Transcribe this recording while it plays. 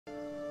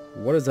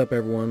What is up,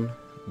 everyone?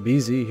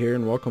 BZ here,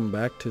 and welcome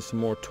back to some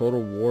more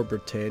Total War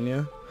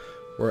Britannia.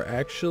 We're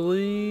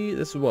actually,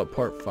 this is what,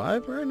 part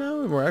 5 right now?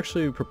 And we're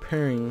actually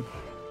preparing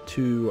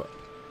to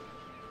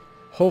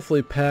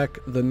hopefully pack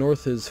the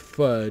North is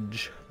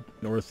Fudge.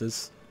 North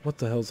is, what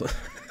the hell's that?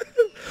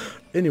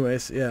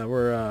 Anyways, yeah,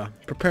 we're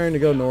preparing to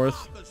go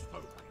north.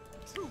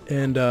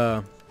 And,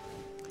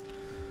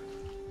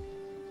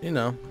 you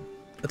know,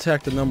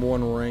 attack the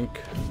 #1 rank.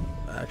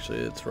 Actually,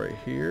 it's right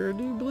here,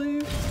 do you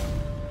believe?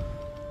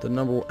 The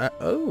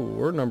oh,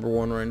 we're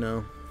 #1 right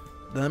now.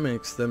 That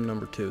makes them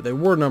 #2. They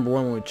were #1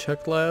 when we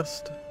checked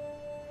last.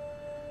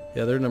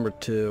 Yeah, they're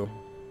 #2.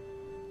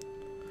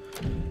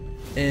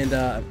 And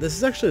this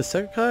is actually the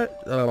second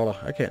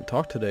I can't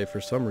talk today for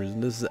some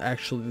reason. This is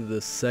actually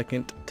the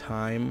second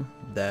time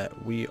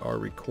that we are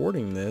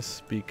recording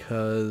this,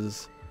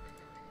 because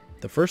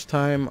the first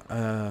time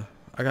I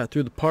got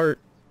through the part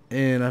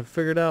and I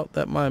figured out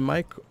that my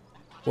mic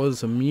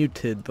was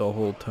muted the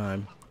whole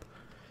time.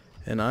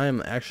 And I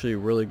am actually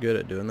really good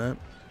at doing that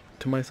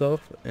to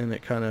myself, and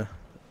it kind of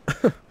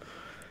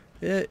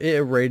it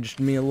enraged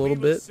me a little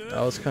bit.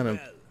 I was kind of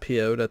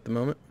PO'd at the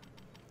moment,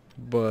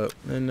 but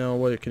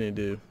what can you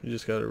do? You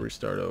just got to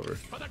restart over.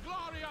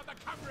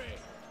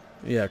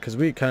 Yeah, because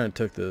we kind of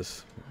took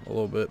this a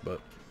little bit,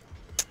 but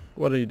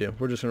what do you do?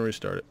 We're just gonna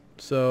restart it.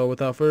 So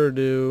without further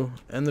ado,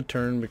 end the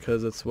turn,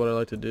 because that's what I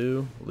like to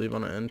do. Leave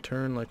on an end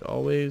turn like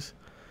always.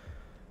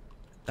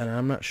 And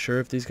I'm not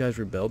sure if these guys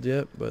rebelled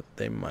yet, but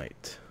they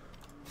might.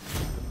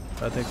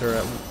 I think they're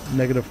at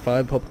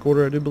 -5 public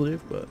order, I do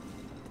believe, but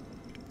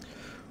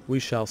we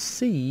shall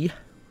see.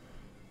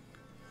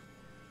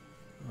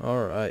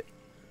 Alright.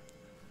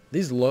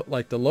 These the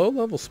low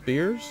level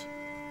spears,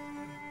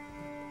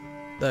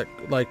 that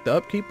like the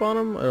upkeep on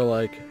them are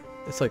like,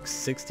 it's like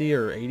 60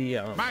 or 80,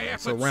 I don't know,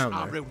 it's around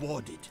there.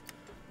 Rewarded.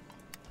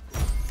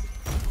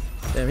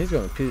 Damn, he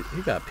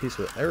got a piece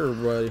with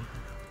everybody.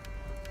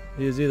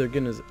 He is either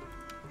getting his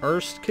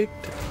arse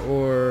kicked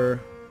or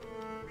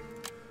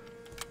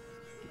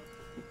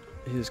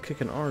he was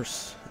kicking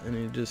arse and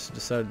he just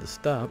decided to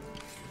stop,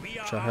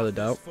 which I highly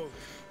doubt.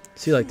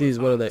 See, like these,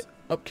 what are they?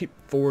 Upkeep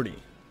 40,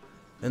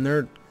 and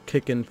they're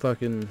kicking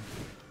fucking,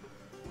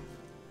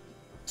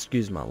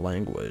 excuse my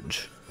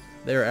language,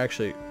 they're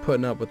actually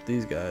putting up with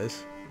these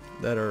guys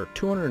that are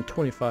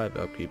 225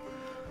 upkeep.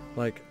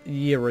 Like,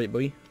 yeah, right,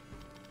 boy.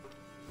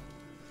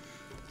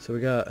 So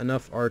we got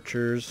enough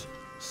archers,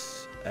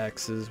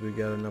 axes, we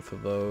got enough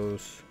of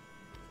those.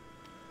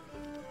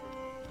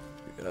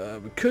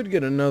 We could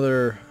get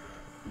another.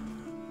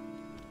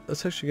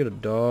 Let's actually get a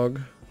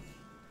dog.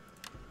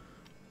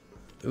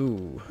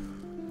 Ooh.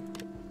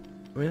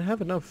 I mean, I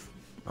have enough.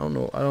 I don't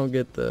know. I don't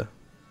get this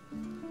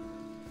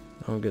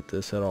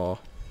at all.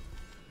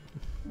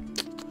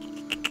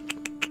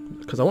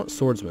 Because I want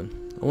swordsmen.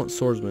 I want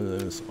swordsmen in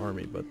this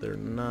army, but they're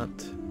not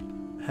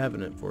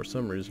having it for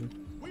some reason.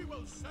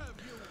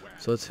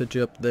 So let's hit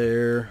you up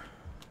there.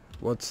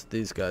 What's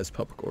these guys'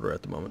 public order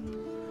at the moment?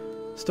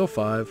 Still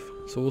 5.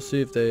 So we'll see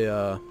if they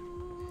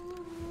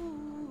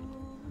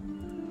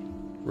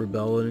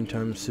rebel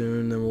anytime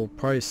soon. Then we'll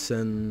probably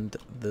send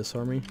this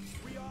army.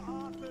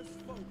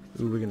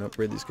 Ooh, we can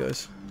upgrade these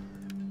guys.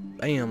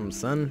 Bam,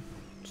 son.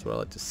 That's what I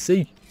like to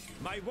see.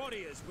 My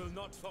warriors will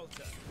not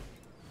falter.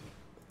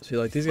 See,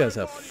 like these guys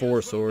have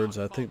 4 swords.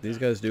 I think these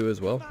guys do as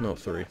well. No,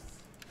 3.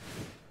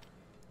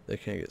 They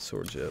can't get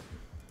swords yet.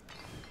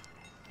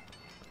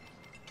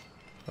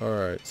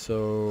 Alright,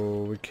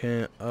 so we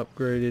can't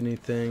upgrade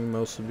anything,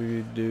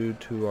 mostly due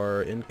to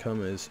our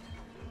income is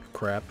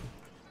crap.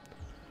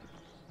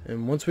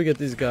 And once we get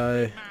these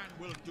guys,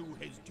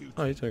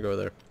 oh, he's gonna go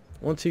there.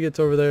 Once he gets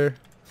over there,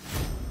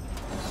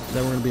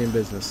 then we're gonna be in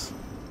business.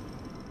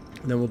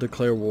 And then we'll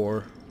declare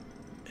war,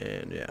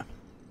 and yeah,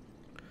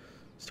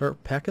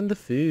 start packing the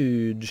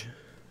food.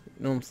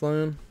 You know what I'm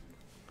saying?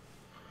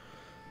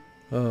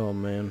 Oh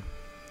man.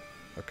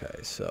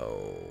 Okay,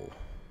 so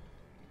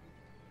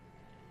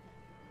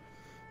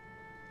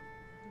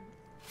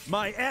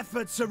my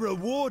efforts are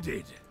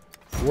rewarded.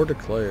 war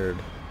declared.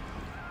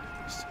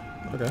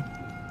 Okay.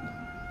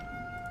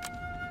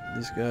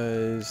 These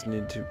guys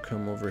need to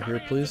come over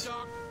here, please.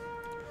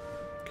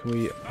 Can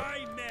we?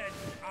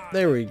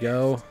 There we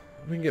go.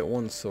 We can get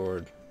 1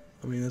 sword.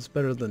 I mean, that's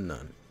better than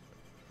none.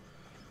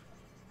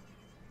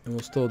 And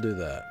we'll still do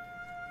that.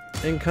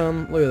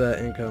 Income. Look at that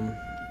income.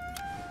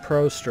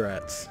 Pro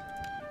strats.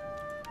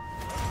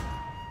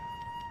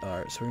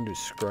 Alright, so we can do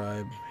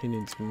scribe. He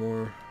needs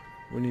more.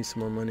 We need some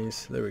more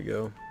monies. There we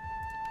go.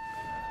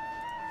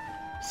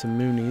 Some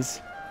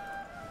moonies.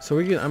 So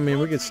we can, I mean,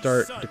 we could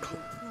start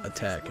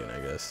attacking, I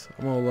guess.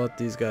 I'm gonna let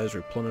these guys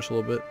replenish a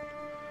little bit.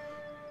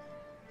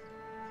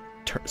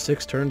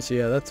 6 turns,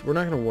 yeah, we're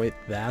not gonna wait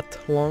that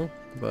long,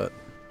 but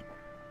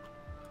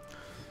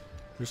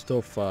there's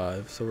still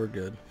 5, so we're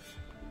good.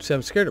 See,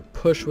 I'm scared to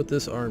push with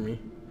this army,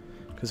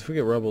 because if we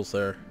get rebels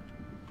there,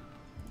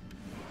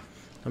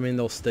 I mean,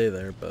 they'll stay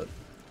there, but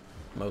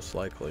most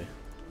likely.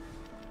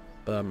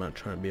 But I'm not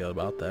trying to be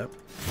about that.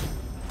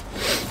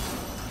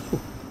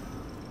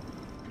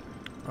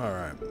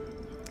 Alright.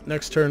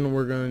 Next turn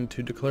we're going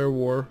to declare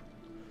war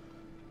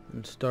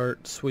and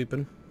start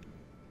sweeping.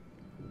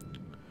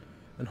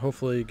 And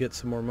hopefully get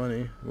some more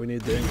money. We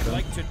need the income.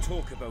 I'd like to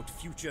talk about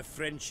future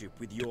friendship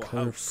with your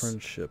Declare house.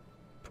 friendship.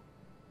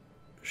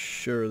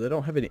 Sure, they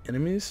don't have any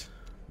enemies?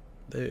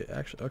 They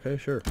actually, okay,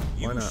 sure.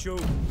 Why not?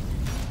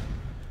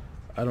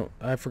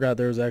 I forgot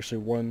there was actually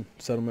one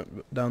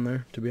settlement down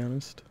there, to be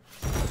honest.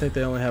 I think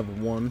they only have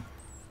one.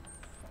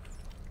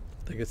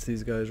 I think it's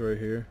these guys right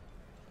here.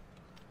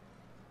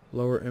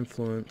 Lower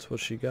influence, what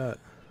she got?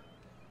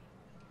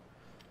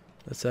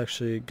 Let's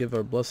actually give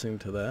our blessing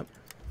to that.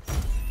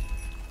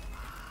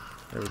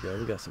 There we go,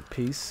 we got some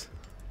peace.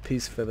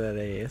 Peace for that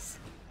ass.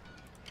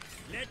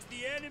 Let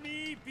the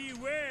enemy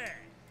beware.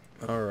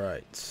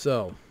 Alright,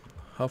 so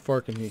how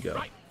far can he go?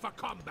 Right for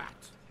combat.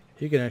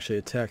 He can actually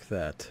attack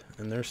that,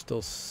 and they're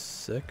still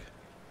sick.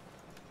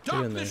 Get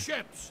in there.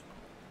 Ships.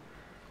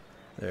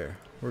 There,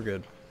 we're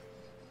good.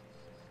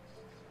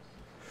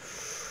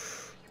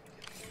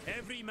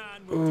 Every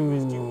man will do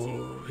his duty.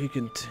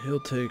 Ooh, he'll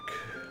take,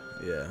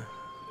 yeah.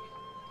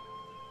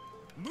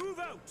 Move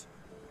out.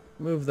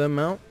 Move them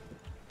out.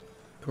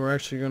 We're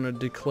actually going to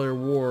declare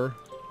war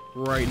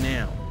right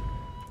now.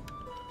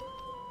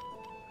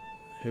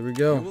 Here we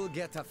go. You will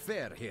get a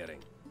fair hearing.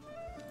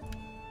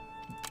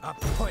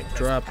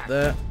 Drop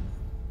that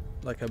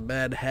like a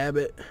bad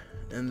habit,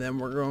 and then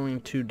we're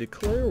going to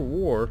declare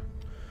war.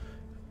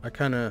 I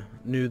kind of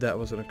knew that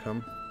was going to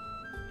come.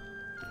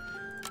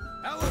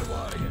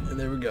 And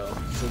there we go.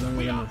 So then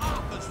we're going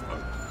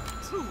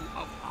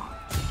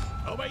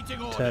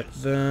to attack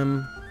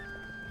them.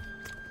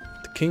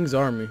 The king's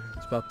army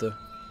is about to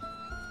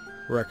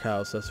wreck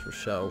house, that's for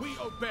sure. We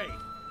obey.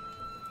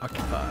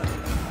 Occupied.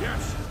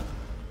 Yes.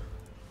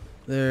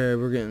 There,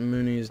 we're getting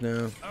moonies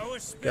now. Our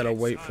Gotta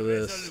wait spirits for are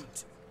this.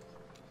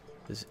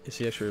 resolute. Is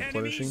he actually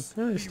replenishing? Enemies,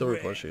 Yeah, he's still beware.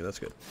 replenishing. That's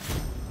good.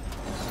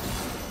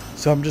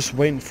 So I'm just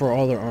waiting for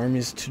all their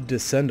armies to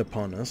descend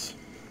upon us.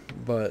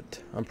 But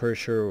I'm pretty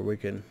sure we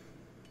can,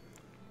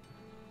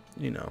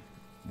 you know,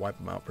 wipe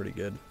them out pretty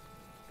good.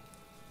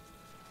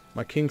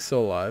 My king's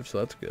still alive, so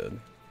that's good.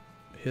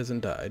 He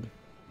hasn't died.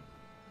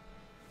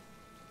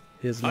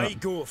 He has I not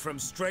go from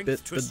strength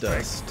bit to the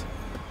strength. dust.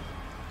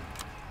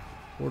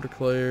 War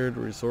declared,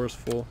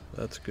 resourceful,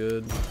 that's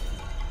good.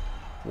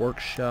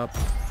 Workshop,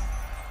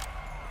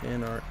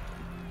 and our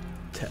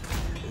tech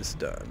is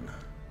done.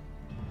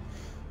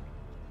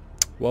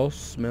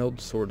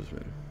 Well-smelled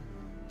swordsman.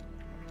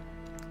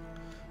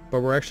 But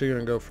we're actually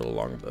going to go for the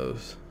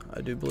longbows, I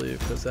do believe,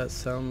 because that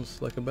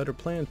sounds like a better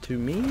plan to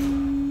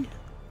me.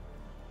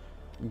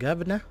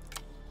 Governor.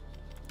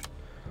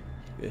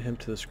 Get him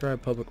to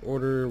describe public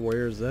order.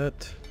 Where's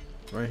that?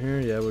 Right here?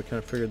 Yeah, we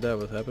kind of figured that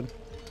would happen.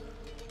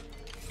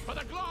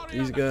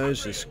 These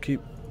guys just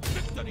keep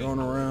going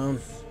around.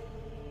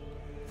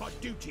 For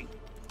duty.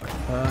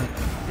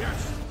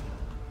 Yes.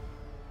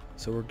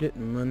 So we're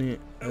getting money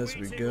as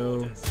we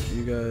go.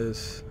 You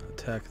guys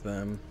attack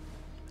them.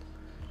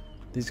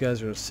 These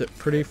guys are going to sit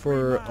pretty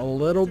for a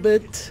little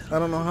bit. I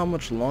don't know how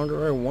much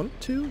longer I want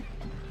to,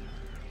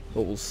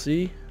 but we'll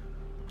see.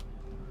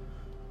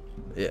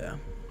 Yeah.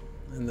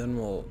 And then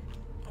we'll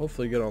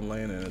hopefully get on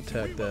land and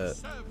attack that.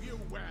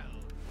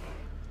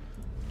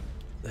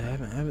 I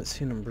haven't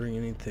seen them bring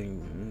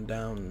anything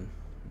down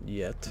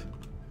yet.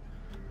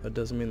 That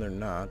doesn't mean they're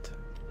not.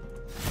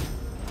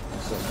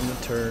 So end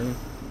the turn.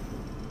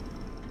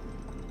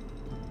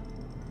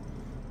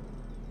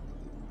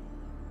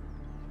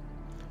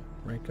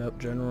 Rank up,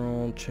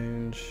 general,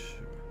 change.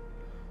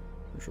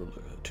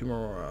 2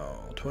 more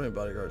morale, 20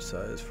 bodyguard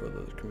size for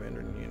the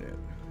commander unit.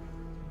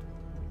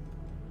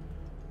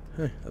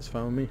 Hey, that's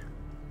fine with me.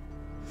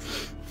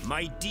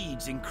 My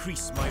deeds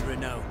increase my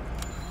renown.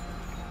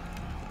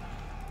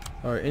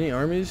 Alright, any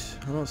armies?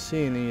 I don't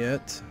see any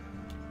yet.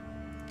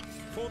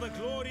 For the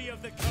glory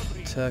of the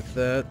country. Attack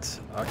that.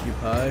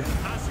 Occupy.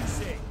 As you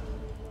say.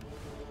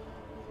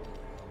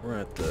 We're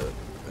at the...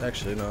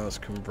 Actually, no, let's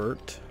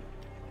convert.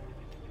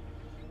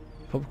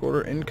 Public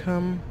order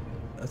income.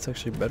 That's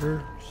actually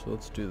better, so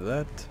let's do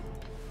that.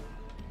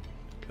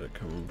 Gotta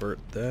convert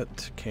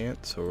that.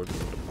 Can't, so we're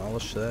gonna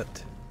demolish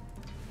that.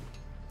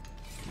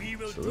 We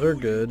will So they're do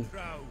good. you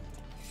proud.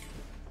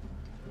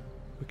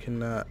 We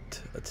cannot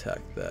attack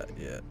that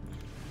yet.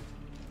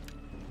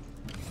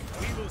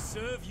 We will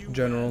serve you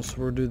General, well. so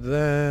we'll do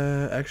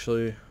that.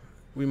 Actually,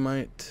 we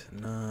might...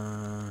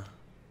 Nah.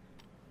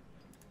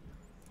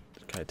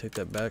 Can I take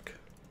that back?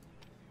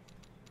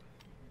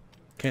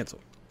 Cancel.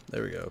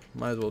 There we go.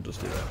 Might as well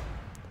just do that.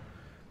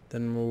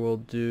 Then we'll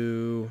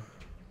do...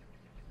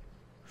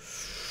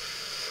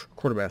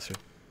 Quartermaster.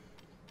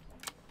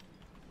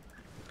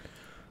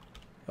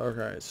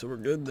 Alright, so we're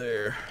good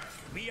there.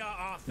 We are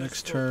Arthur's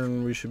Next folk.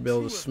 turn we should be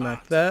able to True of smack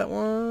heart. that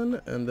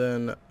one, and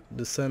then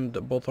descend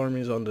both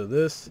armies onto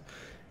this.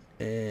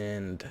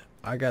 And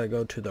I gotta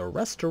go to the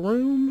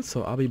restroom,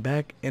 so I'll be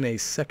back in a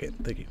second.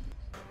 Thank you.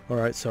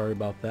 Alright, sorry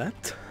about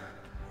that.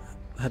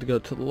 I had to go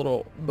to the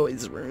little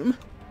boys' room.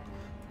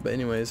 But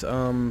anyways,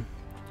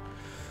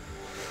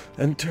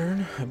 End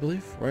turn, I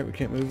believe. Right, we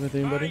can't move with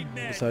anybody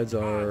besides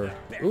our...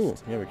 Ooh,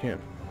 yeah, we can.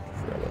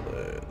 Forgot about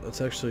that.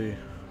 That's actually...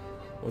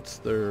 What's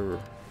their...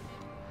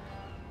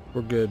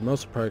 We're good.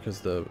 Most probably because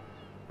the...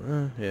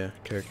 yeah,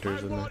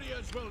 characters in there.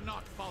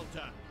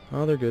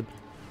 Oh, they're good.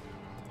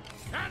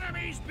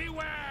 Enemies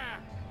beware!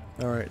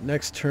 Alright,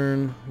 next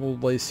turn, we'll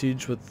lay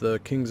siege with the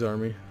King's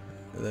army.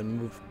 And then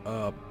move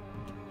up.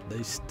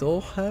 They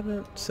still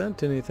haven't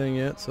sent anything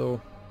yet,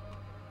 so...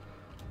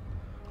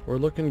 We're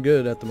looking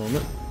good at the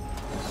moment.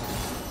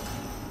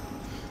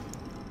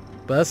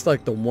 But that's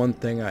like the one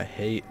thing I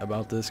hate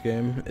about this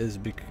game is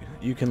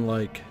you can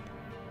like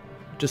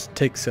just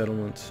take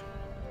settlements.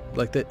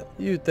 Like that,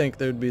 you'd think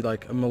there'd be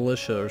like a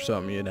militia or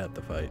something you'd have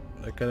to fight.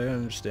 Like I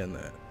understand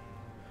that,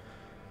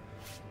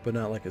 but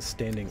not like a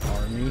standing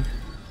army.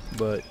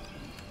 But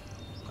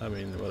I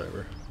mean,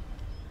 whatever.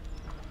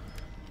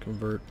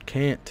 Convert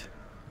can't.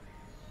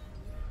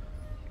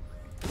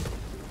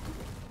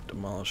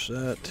 Demolish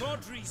that.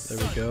 There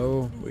we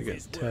go. We can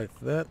attack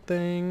that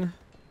thing.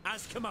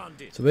 As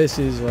commanded. So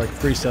basically these are like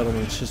free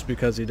settlements just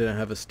because he didn't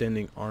have a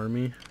standing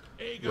army,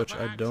 which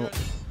I don't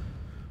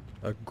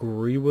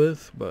agree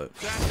with, but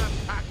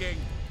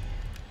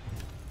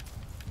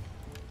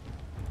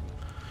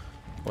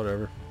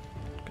whatever.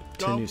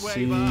 Continue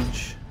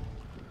siege.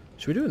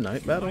 Should we do a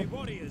night battle? My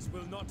warriors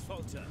will not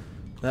falter.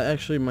 That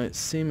actually might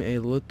seem a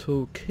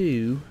little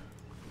cool.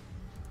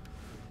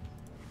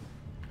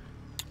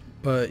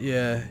 But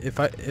yeah, if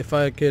I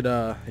could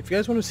if you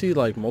guys want to see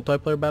like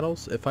multiplayer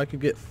battles, if I could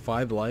get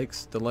 5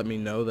 likes to let me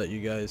know that you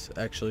guys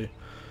actually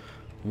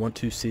want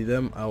to see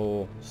them, I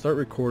will start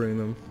recording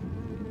them.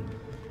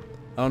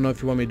 I don't know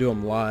if you want me to do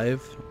them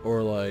live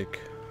or like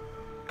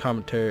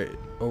commentary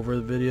over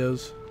the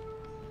videos.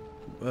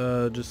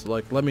 Just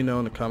like let me know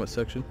in the comment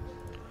section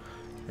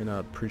and I'd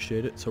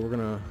appreciate it. So we're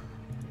gonna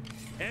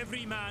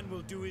Every man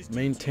will do his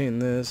maintain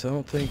this. I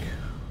don't think,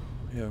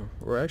 yeah,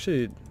 we're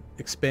actually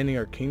expanding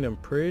our kingdom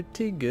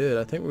pretty good.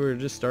 I think we were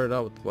just started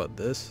out with what,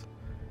 this,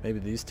 maybe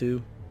these two.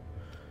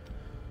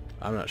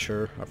 I'm not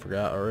sure, I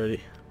forgot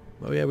already.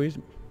 Oh yeah, we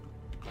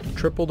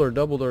tripled or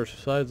doubled our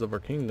size of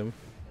our kingdom.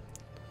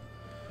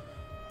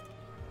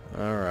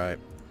 Alright,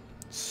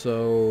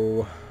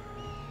 so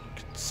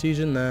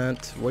sieging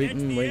that,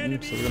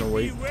 waiting, so we're gonna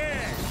wait.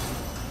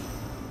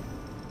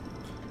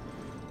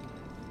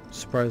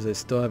 Surprised they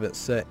still haven't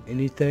set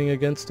anything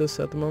against us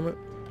at the moment.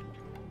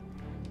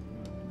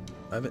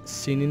 I haven't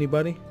seen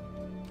anybody,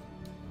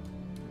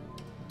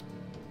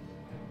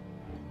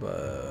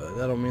 but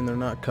that don't mean they're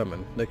not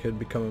coming. They could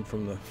be coming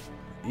from the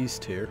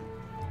east here.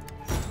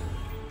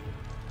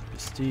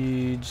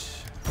 Prestige.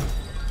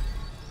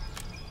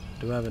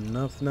 Do I have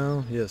enough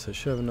now? Yes, I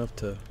should have enough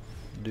to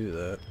do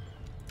that.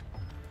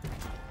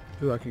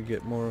 Ooh, I could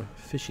get more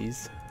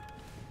fishies.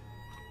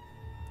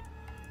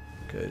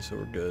 Okay, so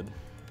we're good.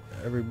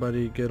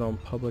 Everybody good on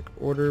public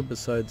order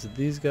besides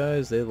these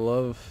guys. They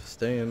love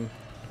staying.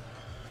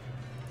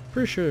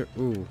 Pretty sure.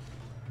 Ooh,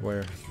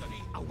 where?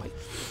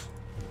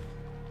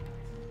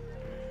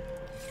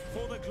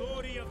 For the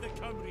glory of the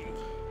country.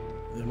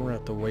 Then we're gonna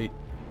have to wait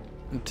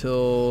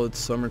until it's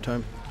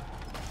summertime.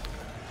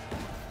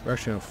 We're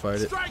actually gonna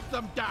fight it. Strike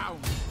them down.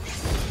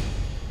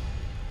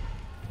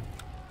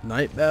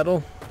 Night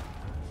battle.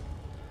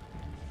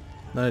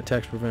 Night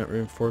attacks prevent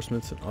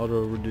reinforcements and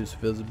auto reduce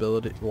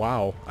visibility.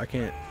 Wow, I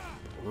can't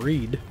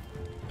read.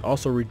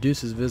 Also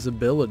reduces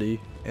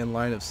visibility and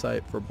line of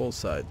sight for both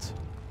sides.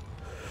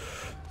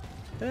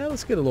 Yeah,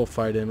 let's get a little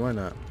fight in. Why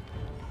not?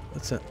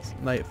 Let's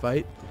night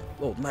fight.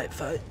 Little night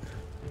fight.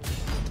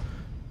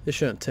 It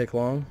shouldn't take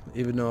long,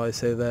 even though I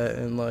say that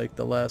in like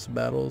the last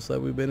battles that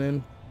we've been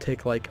in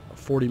take like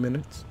 40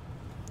 minutes.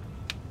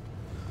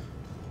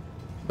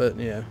 But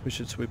yeah, we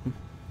should sweep them.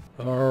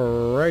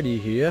 Alrighty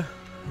here.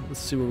 Let's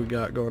see what we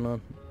got going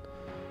on.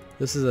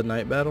 This is a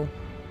night battle.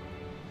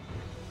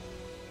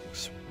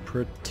 It's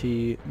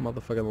pretty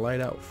motherfucking light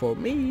out for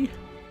me.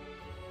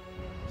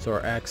 So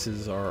our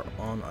axes are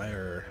on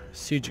our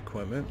siege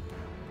equipment.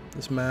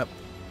 This map.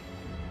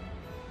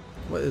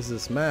 What is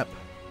this map?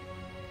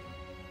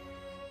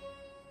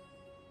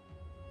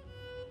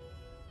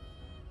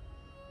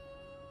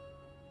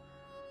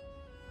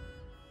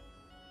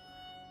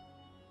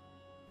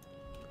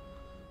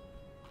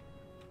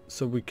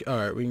 So we,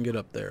 alright, we can get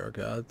up there.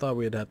 Okay, I thought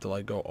we'd have to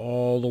like go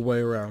all the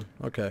way around.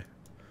 Okay,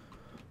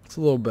 it's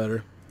a little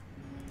better.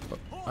 But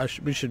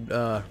we should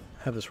have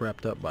this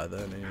wrapped up by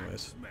then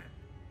anyways.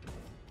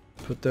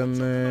 Put them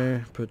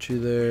there, put you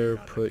there,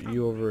 put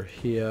you over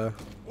here.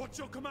 What's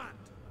your command?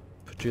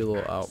 Put you a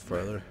little out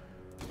further.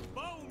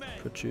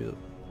 Put you,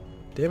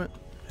 damn it,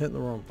 hitting the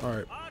wrong,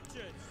 alright.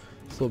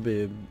 This will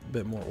be a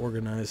bit more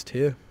organized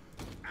here.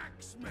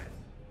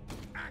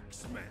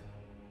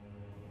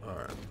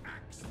 Alright.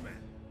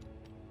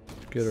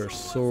 Get our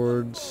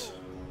swords.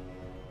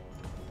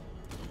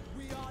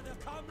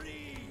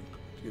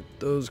 Get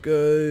those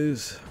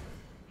guys.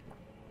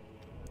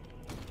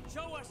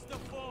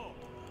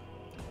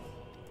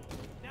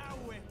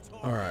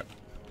 Alright.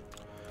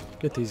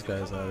 Get these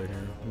guys out of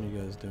here. What are you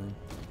guys doing?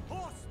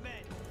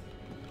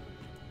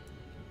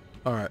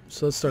 Alright,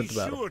 so let's start Be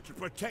the battle. sure to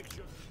protect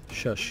your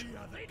Shush.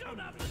 They don't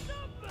have the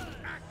number.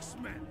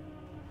 Axemen.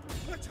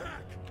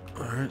 Attack.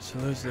 Alright, so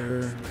there's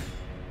there.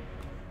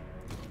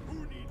 Who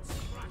needs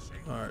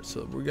thrashing? Alright,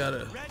 so we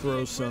gotta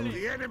throw some.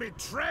 The enemy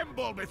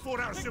tremble before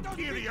our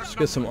superior. Let's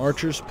get some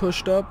archers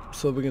pushed up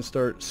so we can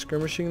start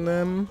skirmishing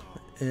them.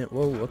 And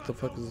whoa, what the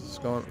fuck is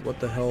going? What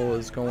the hell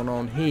is going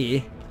on here?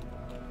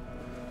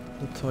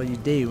 What are you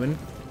doing?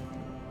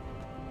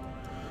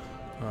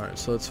 Alright,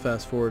 so let's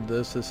fast forward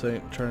this. This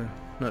ain't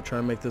not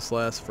trying to make this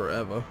last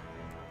forever.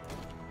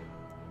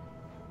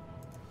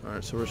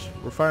 Alright, so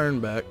we're firing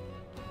back.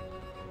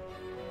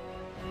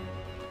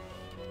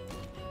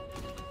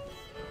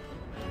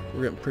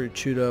 We're getting pretty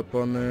chewed up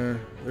on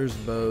there. There's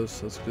bows,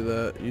 so let's do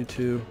that. You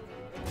two,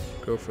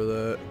 go for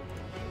that.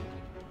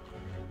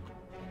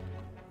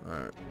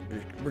 Alright,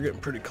 we're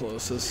getting pretty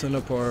close. Let's send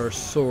up our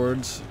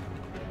swords.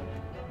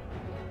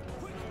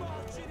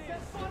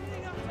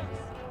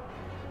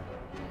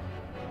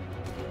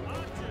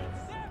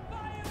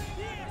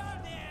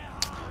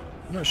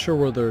 I'm not sure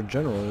where their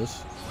general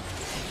is.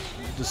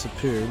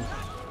 Disappeared.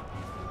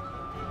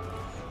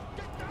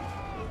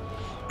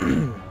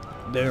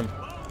 Damn.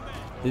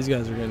 These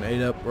guys are getting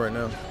ate up right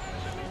now.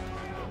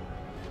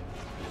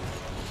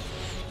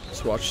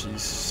 Let's watch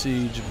these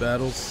siege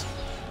battles.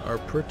 Are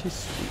pretty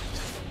sweet.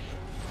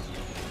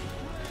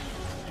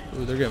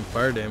 Ooh, they're getting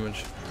fire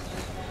damage.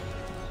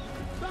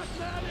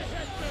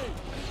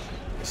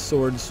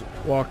 Swords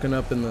walking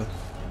up in the...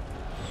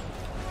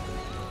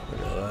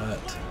 Look at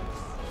that.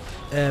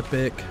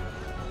 Epic.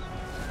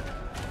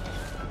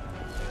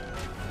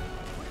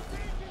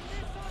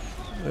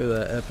 Look at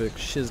that epic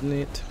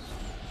shiznit.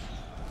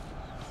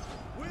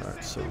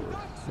 Alright, so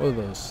what are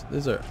those?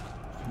 These are...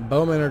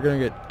 Bowmen are gonna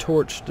get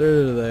torched.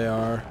 There they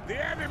are.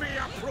 The enemy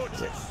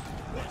approaches.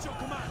 What's your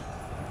command?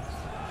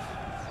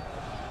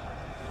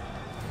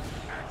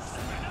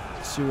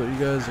 Let's see what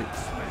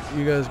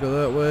you guys go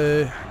that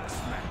way.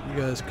 You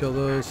guys kill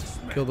those.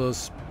 Kill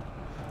those.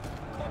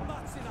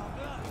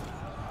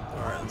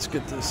 Alright, let's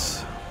get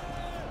this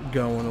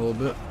going a little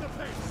bit.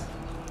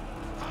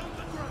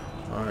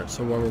 Alright,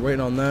 so while we're waiting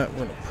on that,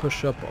 we're gonna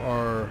push up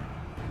our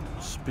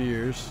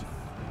spears.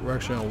 We're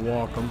actually gonna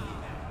walk them.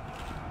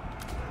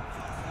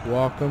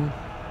 Walk them.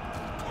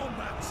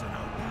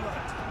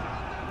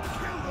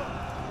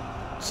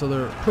 So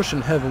they're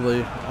pushing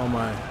heavily on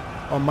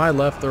my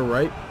left or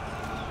right.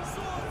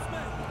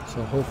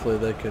 So hopefully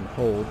they can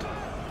hold.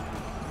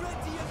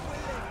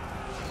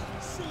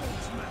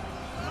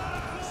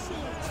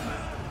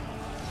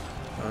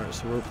 Alright,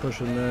 so we're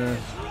pushing there.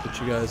 Get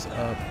you guys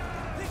up.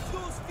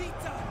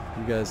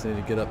 You guys need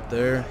to get up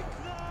there.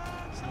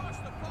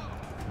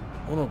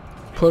 I want to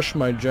push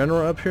my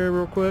general up here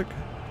real quick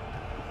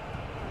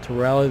to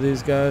rally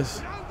these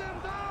guys.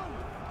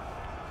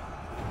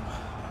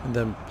 And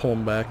then pull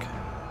them back.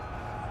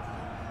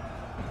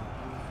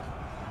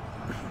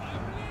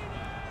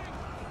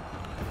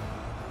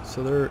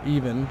 So they're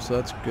even, so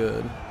that's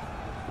good.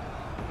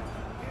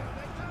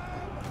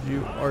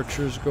 You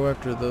archers go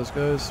after those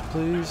guys,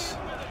 please.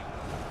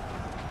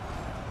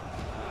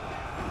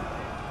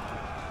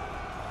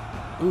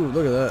 Ooh,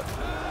 look at that.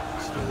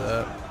 Let's do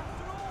that.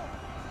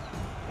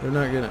 They're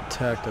not getting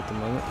attacked at the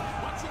moment.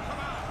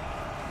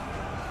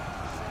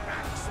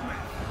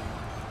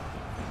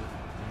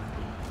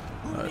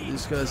 Alright,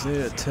 these guys need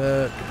to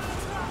attack.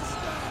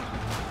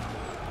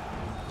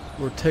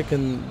 We're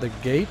taking the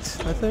gate,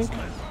 I think.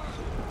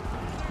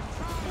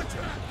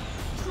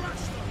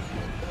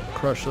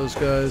 Crush those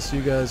guys.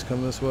 You guys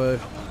come this way.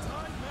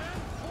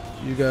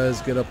 You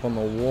guys get up on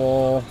the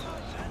wall.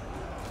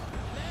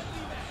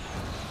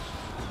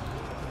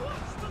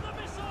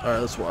 Alright,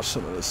 let's watch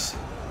some of this.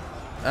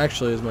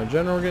 Actually, is my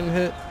general getting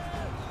hit?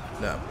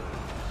 No.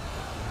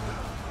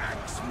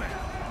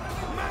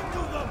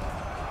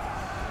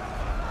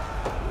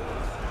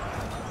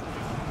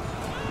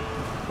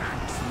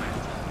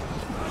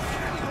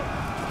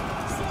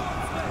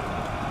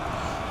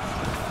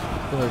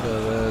 Look at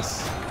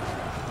this.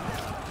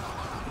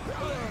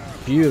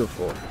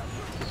 Beautiful.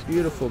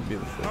 Beautiful,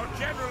 beautiful. Our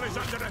general is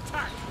under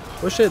attack.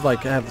 Wish they'd like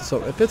have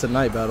so if it's a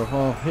night battle,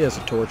 oh, he has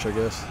a torch, I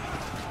guess.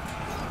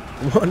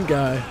 One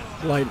guy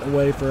lighting the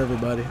way for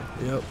everybody.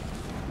 Yep.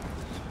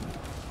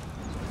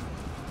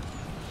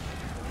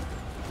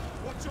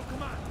 What's your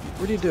command?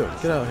 What are you doing?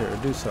 Get out here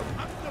and do something.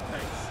 Up the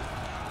pace.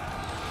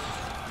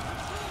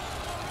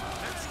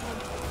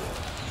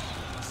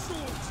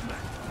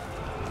 Swordsman.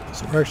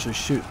 So we're actually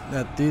shooting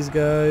at these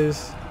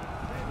guys.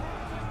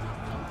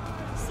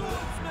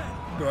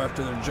 Go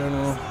after their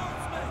general.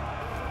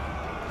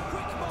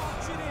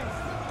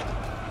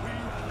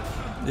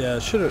 Yeah,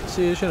 it shouldn't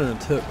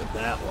have took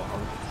that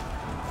long.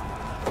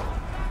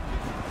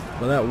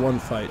 But that one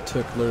fight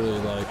took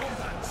literally like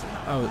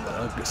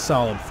a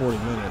solid 40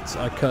 minutes.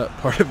 I cut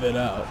part of it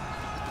out,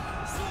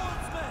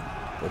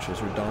 which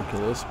was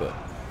ridiculous, but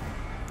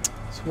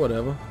it's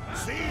whatever.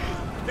 See,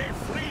 they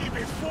flee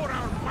before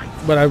our might.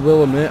 But I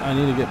will admit, I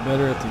need to get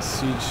better at these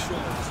siege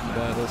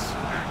battles.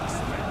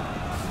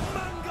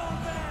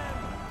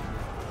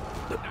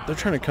 They're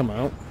trying to come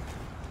out.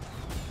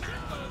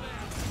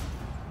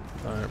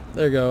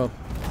 There you go.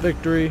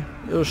 Victory.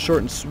 It was short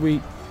and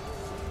sweet.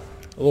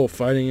 A little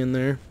fighting in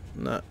there.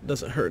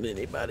 Doesn't hurt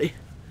anybody.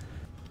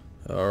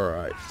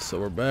 Alright, so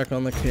we're back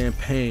on the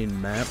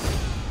campaign map.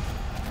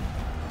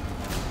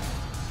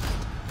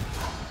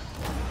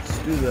 Let's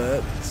do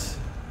that.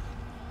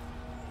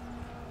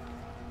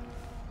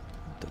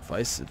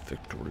 Divisive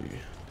victory.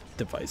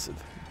 Decisive.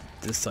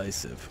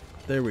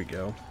 There we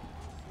go.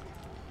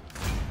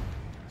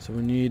 So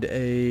we need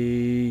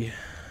a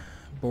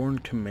born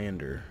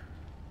commander.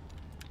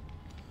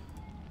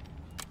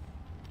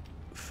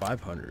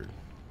 500.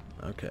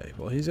 Okay,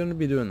 well he's gonna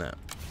be doing that.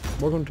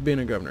 Welcome to being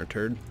a governor,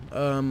 turd.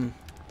 There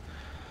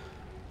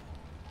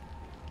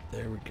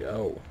we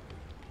go.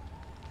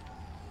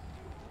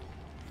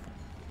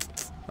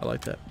 I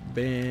like that.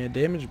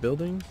 Damaged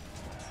building.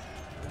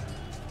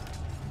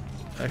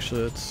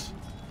 Actually, let's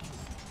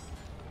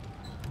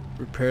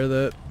repair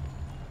that.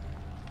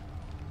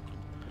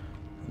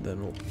 And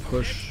then we'll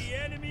push. The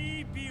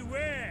enemy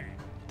beware.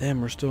 Damn,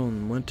 we're still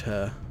in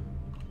winter.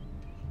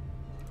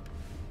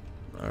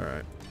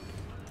 Alright.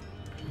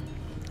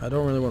 I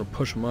don't really want to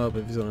push him up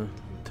if he's going to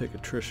take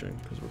attrition,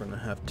 because we're going to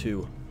have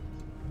to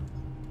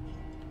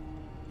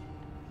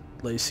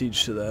lay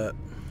siege to that.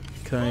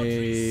 Can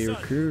I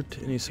recruit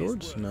any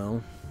swords?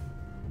 No.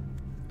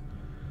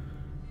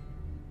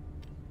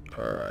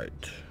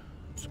 Alright.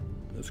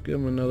 Let's give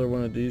him another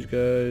one of these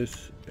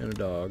guys and a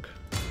dog.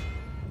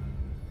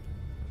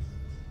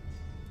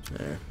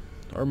 There.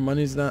 Our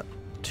money's not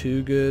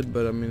too good,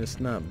 but I mean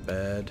it's not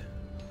bad.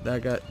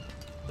 That guy,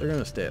 they're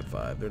gonna stay at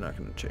 5. They're not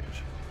gonna change.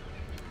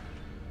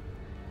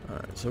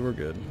 Alright, so we're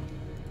good.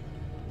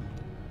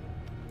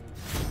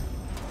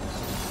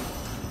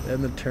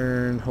 End the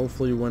turn.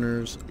 Hopefully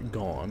winter's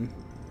gone.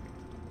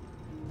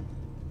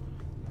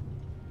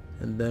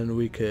 And then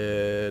we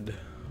could...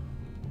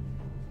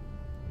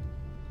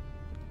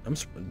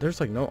 there's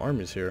like no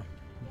armies here.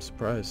 I'm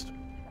surprised.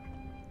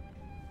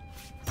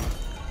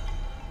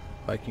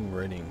 Viking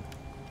raiding.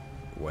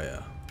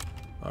 Where?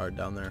 Alright,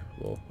 down there.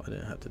 Well, I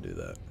didn't have to do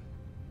that.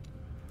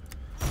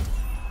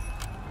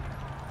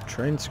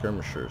 Train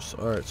skirmishers.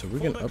 Alright, so we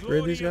can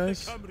upgrade these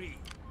guys.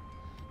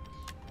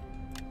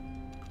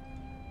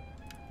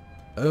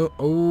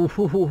 Oh,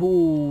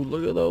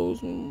 look at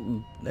those.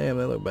 Damn,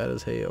 they look bad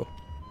as hell.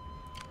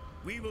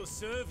 We will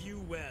serve you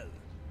well.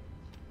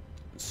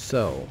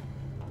 So.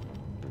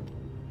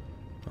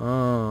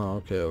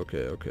 Oh,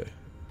 okay.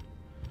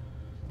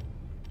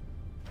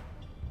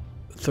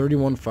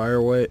 31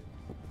 fire weight.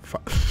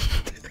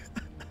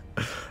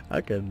 I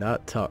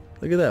cannot talk.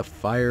 Look at that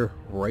fire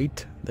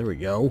rate. There we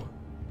go.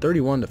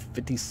 31 to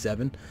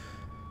 57.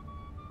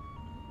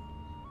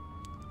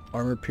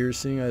 Armor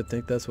piercing, I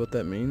think that's what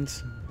that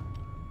means.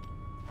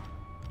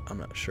 I'm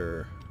not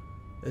sure.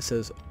 It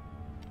says,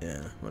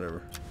 yeah,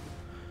 whatever.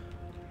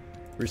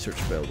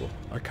 Research available.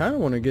 I kind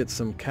of want to get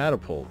some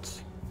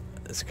catapults.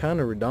 It's kind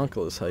of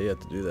redonkulous how you have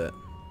to do that.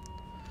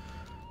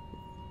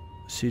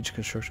 Siege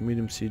construction,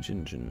 medium siege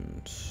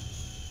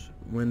engines.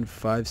 Win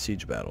 5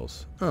 siege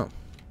battles. Oh.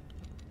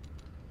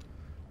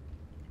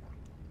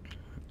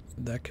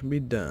 That can be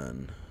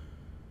done.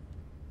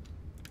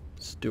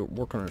 Let's do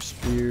work on our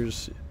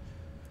spears.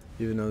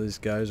 Even though these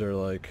guys are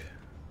like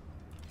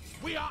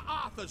we are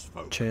Arthur's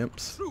folk.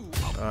 Champs.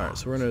 Alright,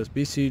 so we're gonna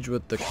besiege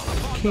with the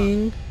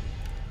king.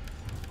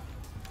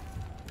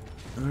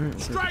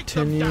 Alright, we're gonna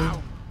continue.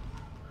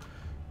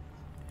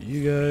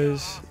 You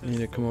guys need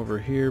to come over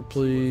here,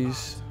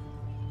 please.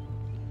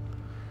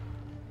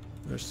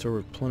 They're still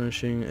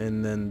replenishing,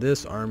 and then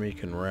this army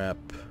can wrap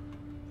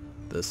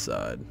this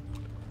side.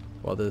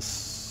 While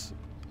this...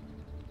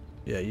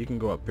 yeah, you can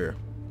go up here.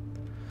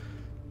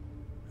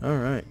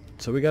 Alright,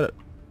 so we got it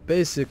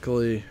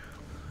basically...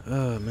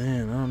 oh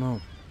man, I don't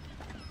know.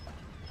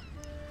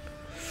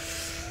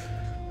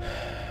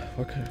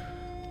 Okay.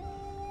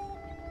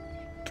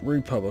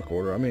 3 public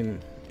order. I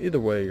mean, either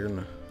way you're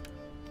gonna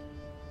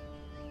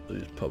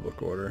lose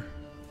public order.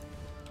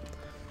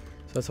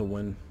 So that's a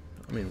win.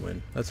 I mean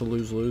win. That's a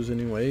lose-lose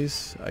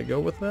anyways. I go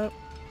with that.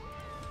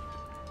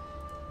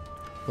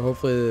 But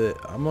hopefully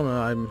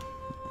I'm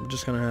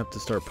just gonna have to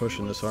start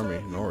pushing this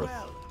army north.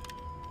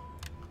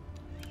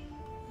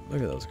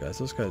 Look at those guys.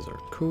 Those guys are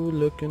cool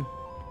looking.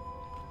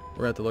 We're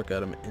gonna have to look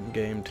at them in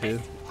game too.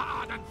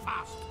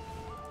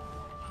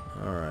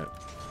 Alright.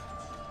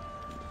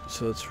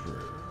 So it's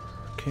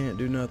can't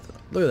do nothing.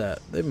 Look at that.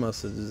 They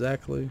must have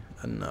exactly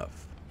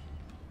enough.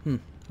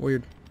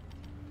 Weird.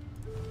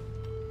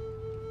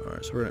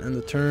 Alright, so we're gonna end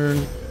the turn.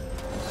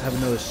 Have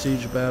another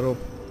siege battle.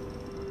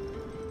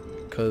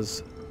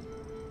 Because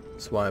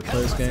that's why I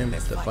play this game, to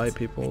fight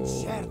people.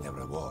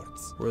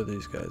 Where are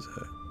these guys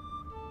at?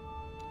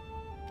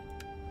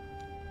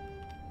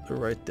 They're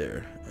right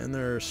there. And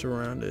they're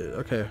surrounded.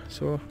 Okay,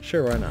 so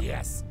sure, why not?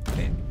 Yes.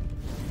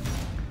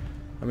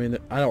 I mean,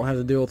 I don't have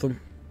to deal with them.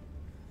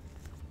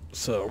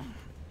 So,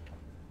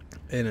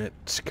 and it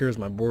secures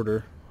my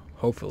border,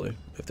 hopefully,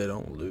 if they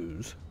don't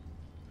lose.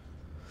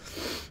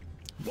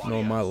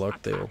 No, my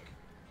luck, they'll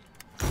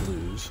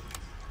lose.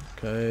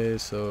 Okay,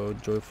 so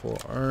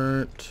Joyful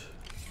aren't.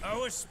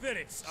 Our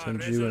spirits are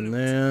Send you in resolute.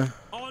 there.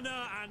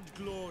 Honor and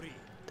glory.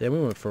 Damn,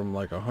 we went from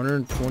like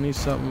 120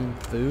 something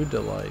food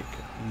to like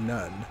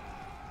none.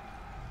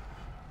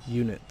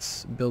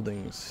 Units,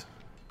 buildings.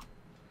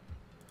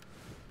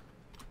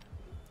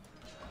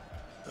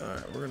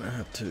 Alright, we're gonna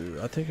have to,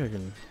 I think I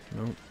can,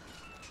 nope.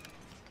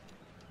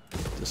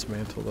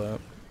 Dismantle that.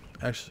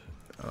 Actually,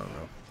 I don't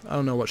know. I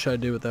don't know, what should I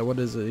do with that? What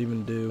does it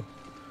even do?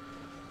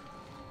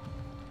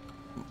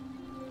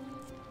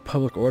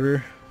 Public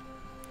order?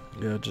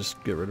 Yeah,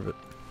 just get rid of it.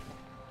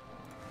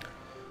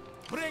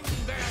 Bring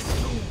their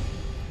doom.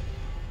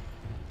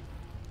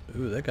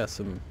 Ooh, they got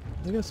some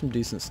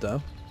decent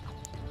stuff.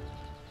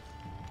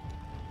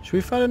 Should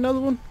we fight another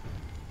one?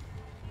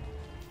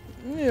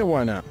 Yeah,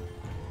 why not?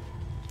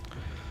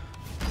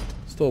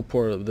 Still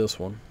part of this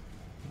one.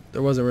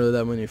 There wasn't really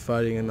that many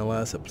fighting in the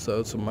last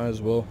episode, so might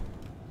as well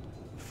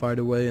fight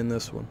away in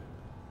this one.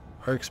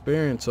 Our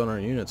experience on our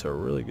units are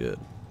really good.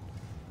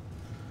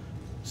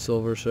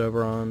 Silver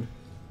chevron.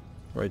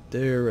 Right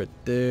there, right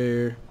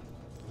there.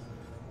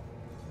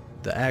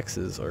 The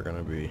axes are going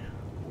to be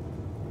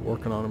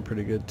working on them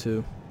pretty good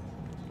too.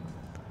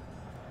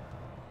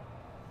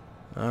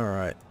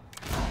 Alright.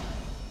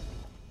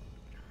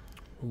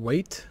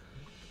 Wait.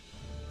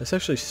 Let's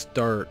actually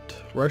start.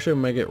 We're actually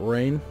going to make it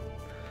rain.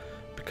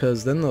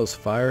 Because then those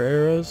fire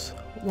arrows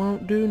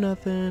won't do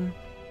nothing.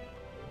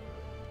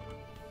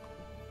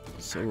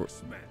 So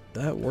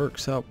that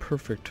works out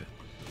perfect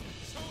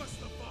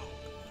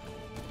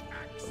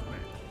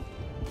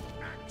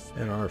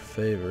in our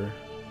favor.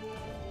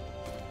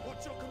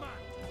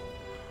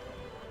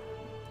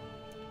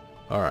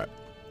 Alright,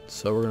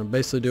 so we're going to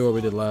basically do what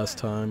we did last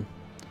time.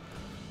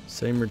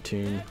 Same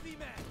routine.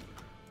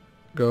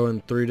 Go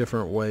in 3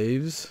 different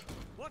waves.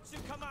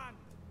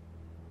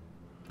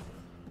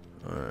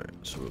 Alright,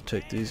 so we'll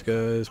take these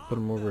guys, put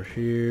them over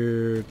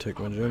here, take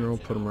my general,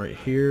 put them right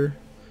here.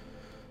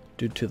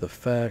 Due to the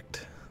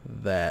fact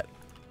that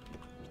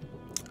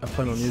I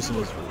plan on using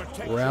his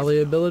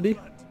rally ability.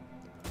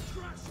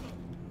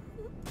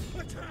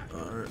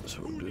 Alright,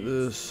 so we'll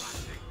do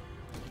this.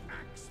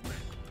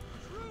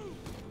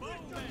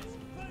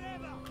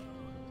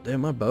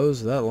 Damn, my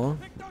bow's that long.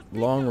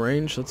 Long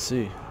range, let's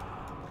see.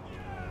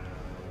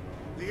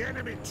 The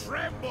enemy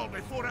tremble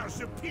before our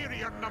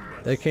superior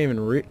numbers. They can't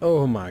even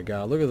oh my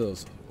god, look at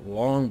those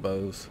long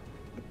bows.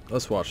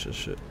 Let's watch this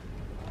shit.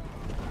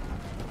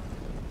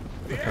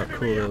 Look how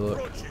cool they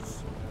look.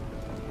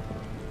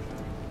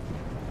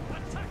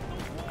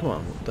 Come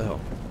on, what the hell?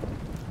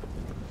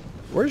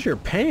 Where's your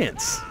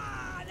pants?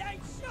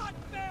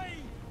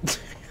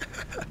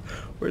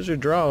 Where's your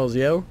drawers,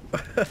 yo?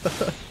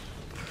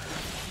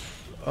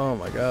 Oh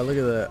my god, look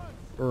at that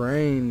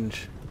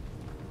range.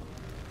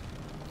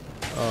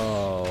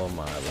 Oh,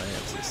 my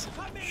lances.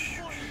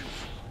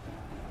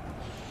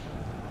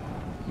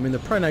 I mean, they're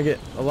probably not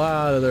getting a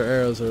lot of their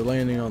arrows are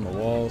landing on the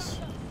walls.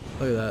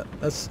 Look at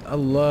that. I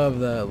love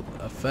that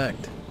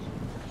effect.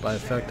 By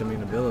effect, I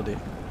mean ability.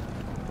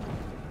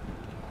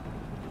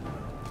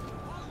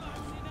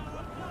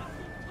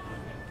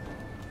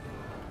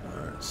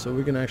 Alright, so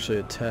we can actually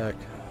attack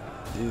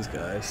these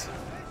guys.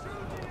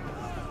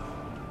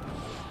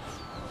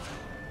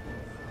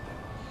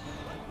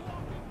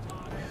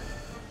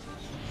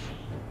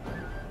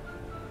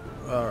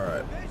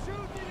 Alright.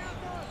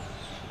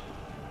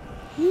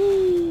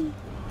 Woo!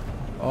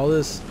 All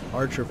this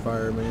archer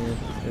fire, man.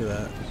 Look at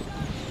that.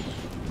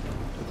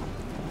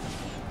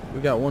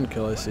 We got 1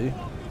 kill, I see.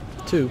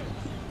 2.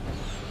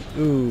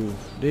 Ooh.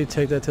 Did he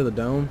take that to the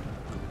dome?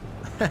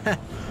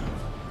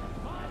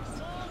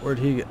 Where'd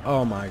he get?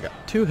 Oh my god.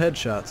 2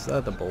 headshots.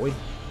 That the boy.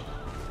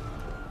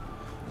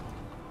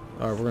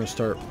 Alright, we're gonna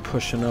start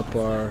pushing up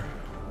our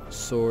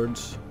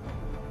swords.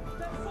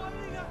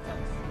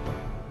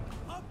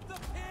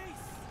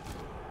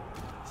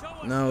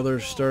 Now they're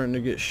starting to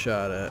get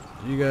shot at.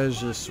 You guys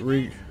just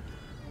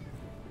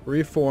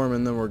reform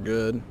and then we're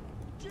good.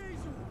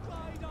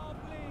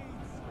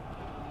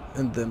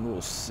 And then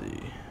we'll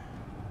see.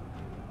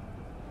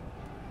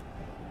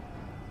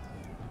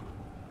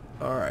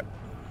 Alright.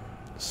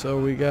 So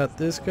we got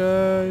this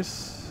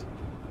guys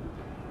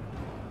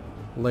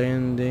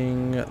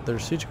landing their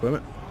siege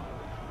equipment.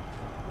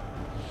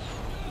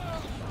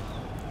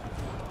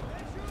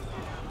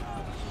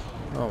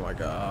 Oh my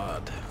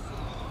god.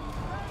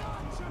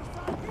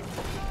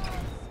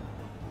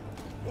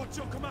 What's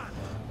your command?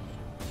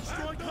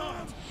 Strike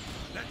hard.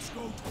 Let's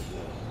go to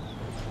war.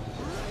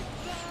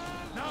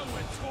 Now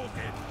we're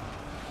talking.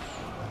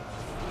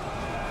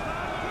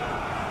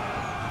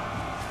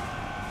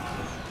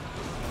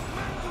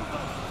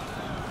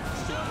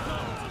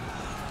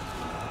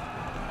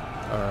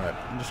 Alright,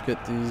 just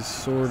get these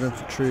sword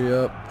infantry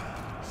up.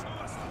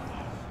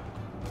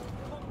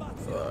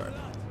 Alright.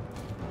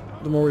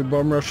 The more we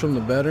bum rush them,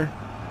 the better.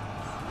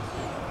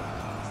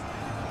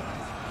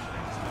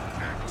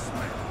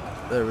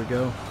 There we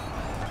go.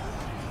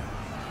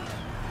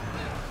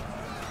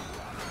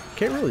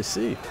 Can't really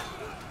see.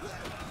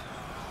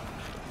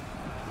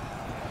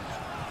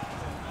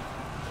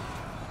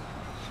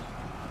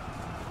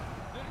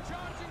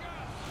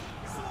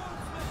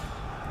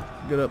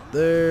 Get up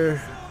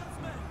there.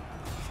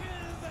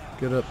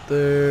 Get up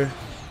there.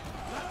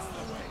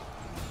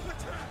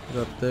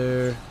 Get up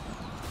there.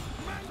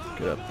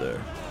 Get up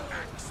there.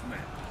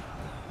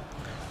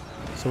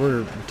 So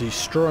we're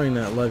destroying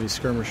that levy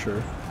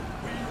skirmisher.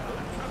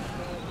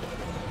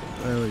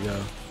 There we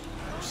go.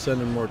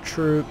 Sending more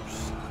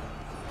troops.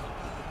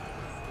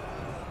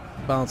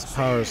 Balance of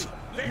power is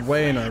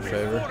way in our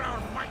favor.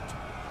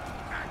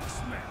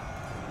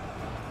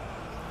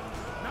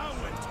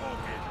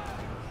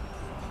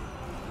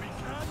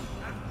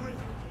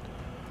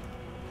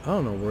 I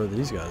don't know where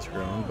these guys are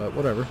going, but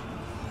whatever.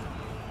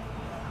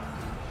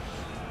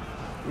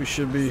 We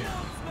should be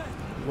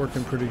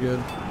working pretty good.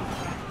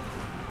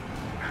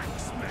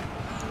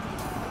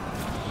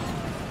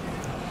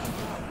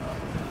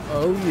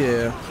 Oh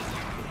yeah.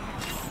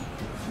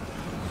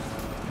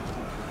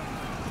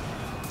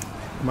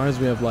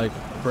 Reminds me of like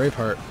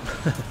Braveheart.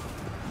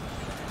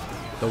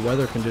 The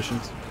weather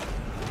conditions.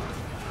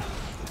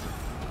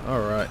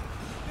 Alright.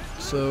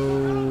 So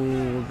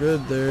we're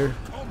good there.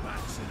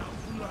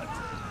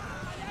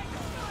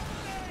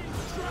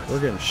 We're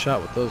getting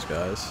shot with those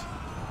guys.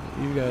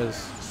 You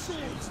guys.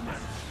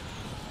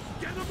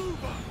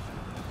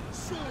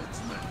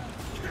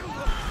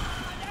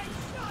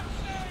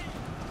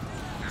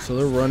 So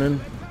they're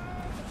running.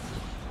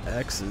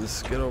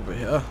 Axes, get over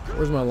here.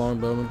 Where's my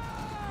longbowman?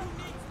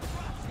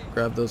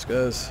 Grab those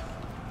guys.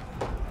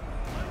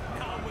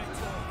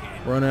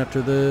 Run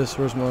after this.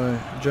 Where's my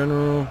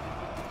general?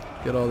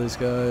 Get all these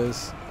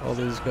guys. All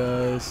these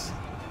guys.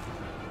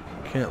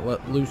 Can't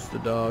let loose the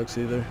dogs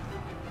either.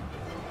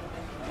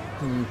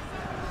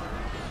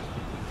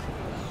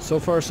 So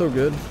far so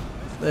good.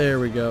 There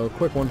we go.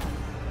 Quick one.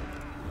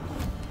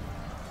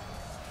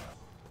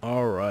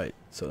 Alright.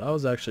 So that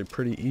was actually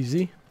pretty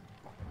easy.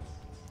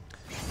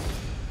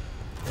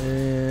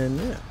 And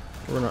yeah,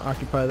 we're going to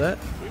occupy that.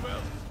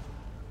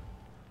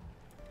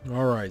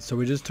 Alright, so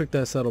we just took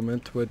that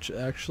settlement, which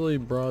actually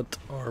brought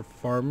our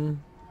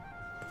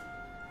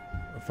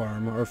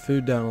our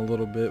food down a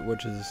little bit,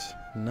 which is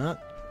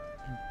not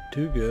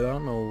too good. I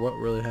don't know what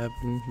really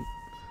happened.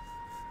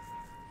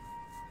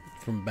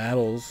 From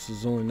battles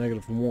is only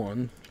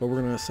 -1, but we're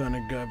going to assign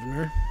a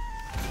governor.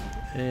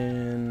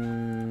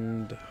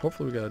 And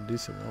hopefully we got a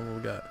decent one.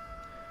 We got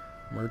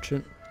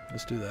merchant.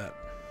 Let's do that.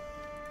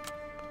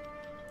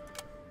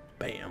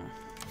 Bam.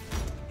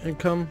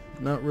 Income,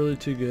 not really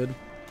too good.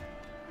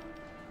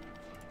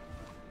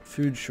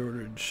 Food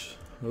shortage.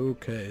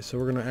 Okay, so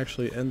we're going to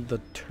actually end the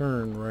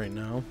turn right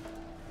now.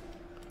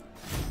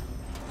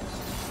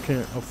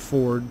 Can't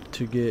afford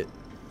to get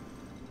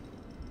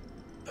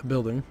a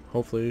building.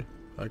 Hopefully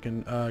I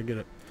can get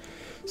it.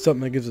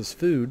 Something that gives us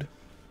food.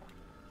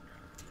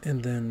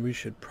 And then we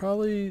should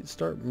probably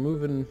start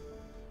moving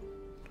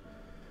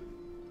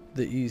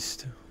the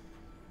east.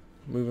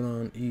 Moving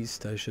on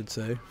east, I should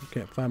say. I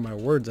can't find my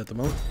words at the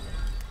moment.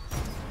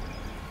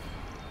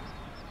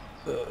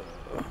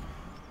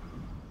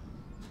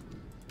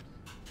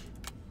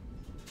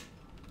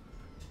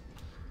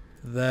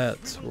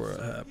 That's where it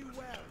happened.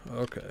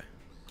 Okay.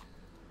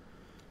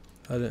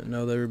 I didn't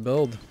know they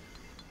rebelled.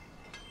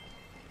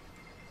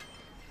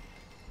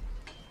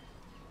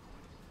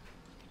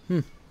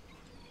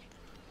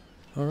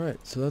 Alright,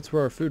 so that's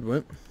where our food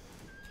went.